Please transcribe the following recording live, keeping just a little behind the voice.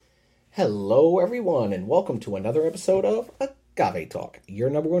Hello, everyone, and welcome to another episode of Agave Talk, your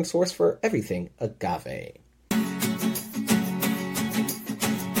number one source for everything agave.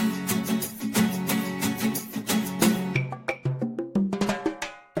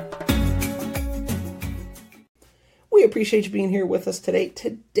 We appreciate you being here with us today.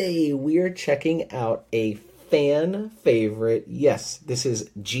 Today, we are checking out a fan favorite. Yes, this is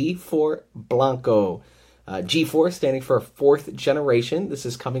G4 Blanco. G4 standing for fourth generation. This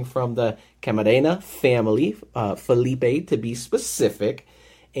is coming from the Camarena family, Felipe to be specific.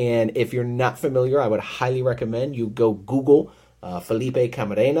 And if you're not familiar, I would highly recommend you go Google Felipe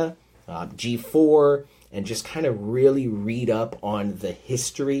Camarena, G4, and just kind of really read up on the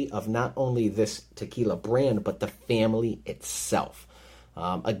history of not only this tequila brand, but the family itself.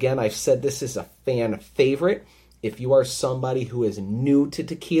 Again, I've said this is a fan favorite. If you are somebody who is new to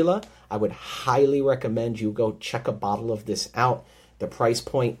tequila, I would highly recommend you go check a bottle of this out. The price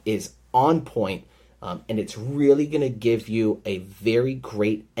point is on point, and it's really going to give you a very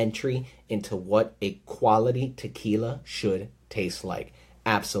great entry into what a quality tequila should taste like.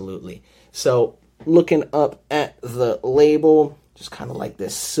 Absolutely. So looking up at the label, just kind of like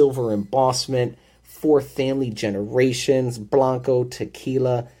this silver embossment, fourth family generations, Blanco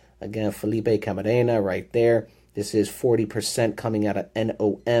tequila. Again, Felipe Camarena right there. This is 40% coming out of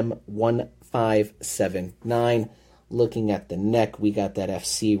NOM 1579. Looking at the neck, we got that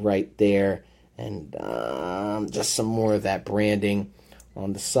FC right there. And just some more of that branding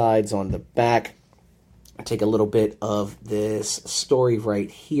on the sides, on the back. I take a little bit of this story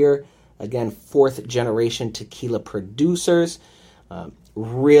right here. Again, fourth generation tequila producers.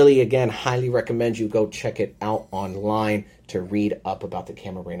 Really, again, highly recommend you go check it out online to read up about the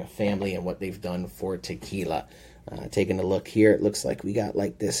Camarena family and what they've done for tequila. Taking a look here, it looks like we got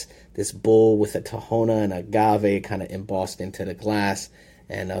like this bull with a Tahona and agave kind of embossed into the glass.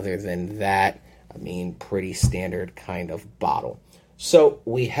 And other than that, I mean, pretty standard kind of bottle. So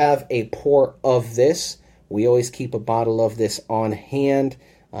we have a pour of this. We always keep a bottle of this on hand.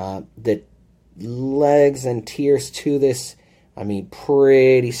 The legs and tiers to this, I mean,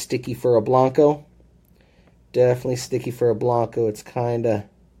 pretty sticky for a Blanco. Definitely sticky for a Blanco. It's kind of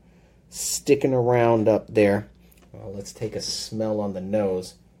sticking around up there. Well, let's take a smell on the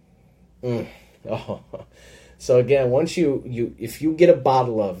nose. Oh. So again, once if you get a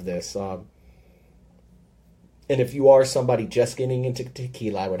bottle of this, and if you are somebody just getting into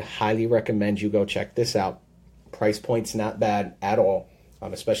tequila, I would highly recommend you go check this out. Price point's not bad at all,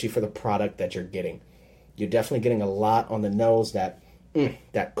 especially for the product that you're getting. You're definitely getting a lot on the nose, that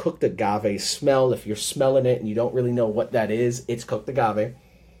cooked agave smell. If you're smelling it and you don't really know what that is, it's cooked agave.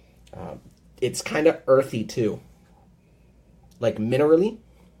 It's kind of earthy too, like minerally,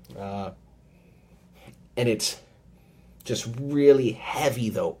 and it's just really heavy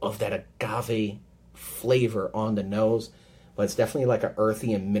though of that agave flavor on the nose, but it's definitely like an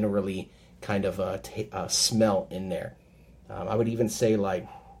earthy and minerally kind of a smell in there. I would even say like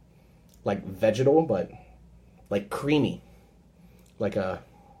vegetal, but like creamy, like a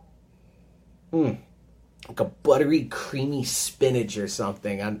buttery, creamy spinach or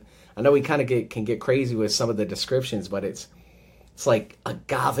something. I know we kind of can get crazy with some of the descriptions, but it's like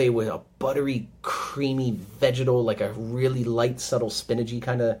agave with a buttery, creamy vegetal, like a really light, subtle spinachy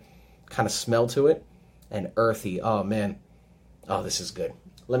kind of smell to it, and earthy. Oh man, oh, this is good.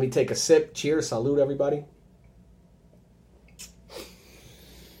 Let me take a sip. Cheers, salud, everybody.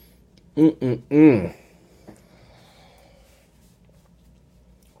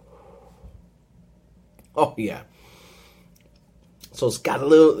 Oh yeah. So it's got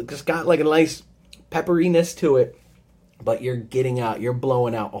like a nice pepperiness to it, but you're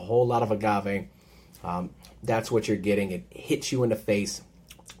blowing out a whole lot of agave. That's what you're getting. It hits you in the face,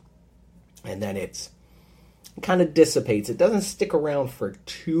 and then it kind of dissipates. It doesn't stick around for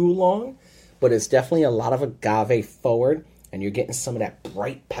too long, but it's definitely a lot of agave forward, and you're getting some of that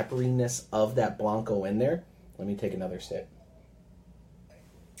bright pepperiness of that Blanco in there. Let me take another sip.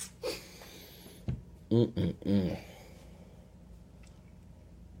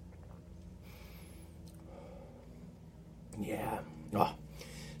 Yeah. Oh.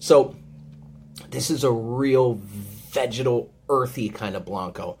 So this is a real vegetal, earthy kind of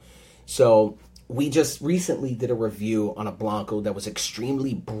Blanco. So we just recently did a review on a Blanco that was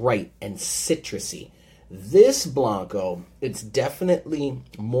extremely bright and citrusy. This Blanco, it's definitely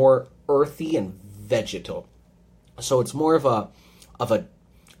more earthy and vegetal. So it's more of a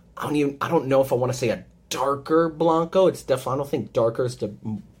I don't know if I want to say a darker Blanco. It's definitely, I don't think darker is the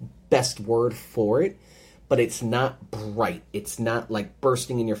best word for it, but it's not bright. It's not like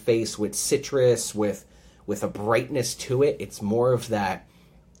bursting in your face with citrus, with a brightness to it. It's more of that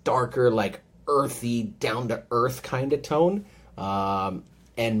darker, like earthy, down to earth kind of tone,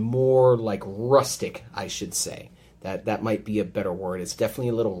 and more like rustic, I should say. That might be a better word. It's definitely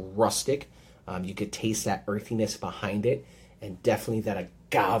a little rustic. You could taste that earthiness behind it, and definitely that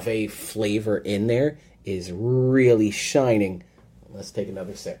agave flavor in there is really shining. Let's take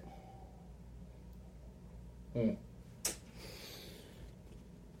another sip. Mm.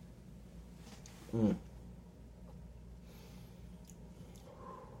 Mm.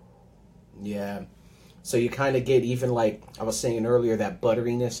 Yeah. So you kind of get, even like I was saying earlier, that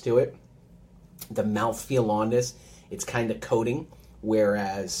butteriness to it, the mouthfeel on this. It's kind of coating,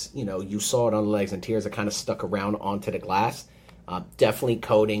 whereas, you saw it on the Legs and Tears. It kind of stuck around onto the glass. Definitely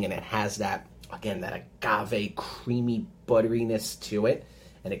coating, and it has that, again, that agave creamy butteriness to it,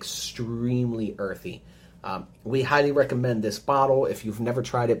 and extremely earthy. We highly recommend this bottle. If you've never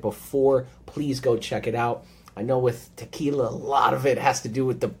tried it before, please go check it out. I know with tequila, a lot of it has to do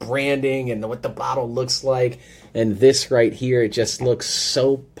with the branding and what the bottle looks like. And this right here, it just looks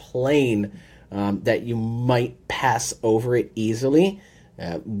so plain that you might pass over it easily.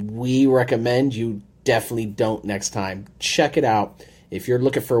 We recommend you definitely don't next time. Check it out. If you're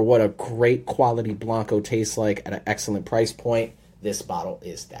looking for what a great quality Blanco tastes like at an excellent price point, this bottle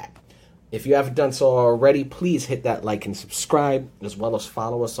is that. If you haven't done so already, please hit that like and subscribe, as well as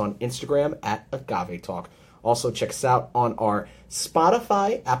follow us on Instagram at Agave Talk. Also, check us out on our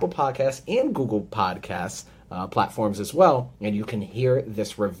Spotify, Apple Podcasts, and Google Podcasts platforms as well, and you can hear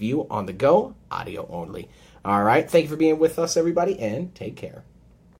this review on the go, audio only. All right, thank you for being with us, everybody, and take care.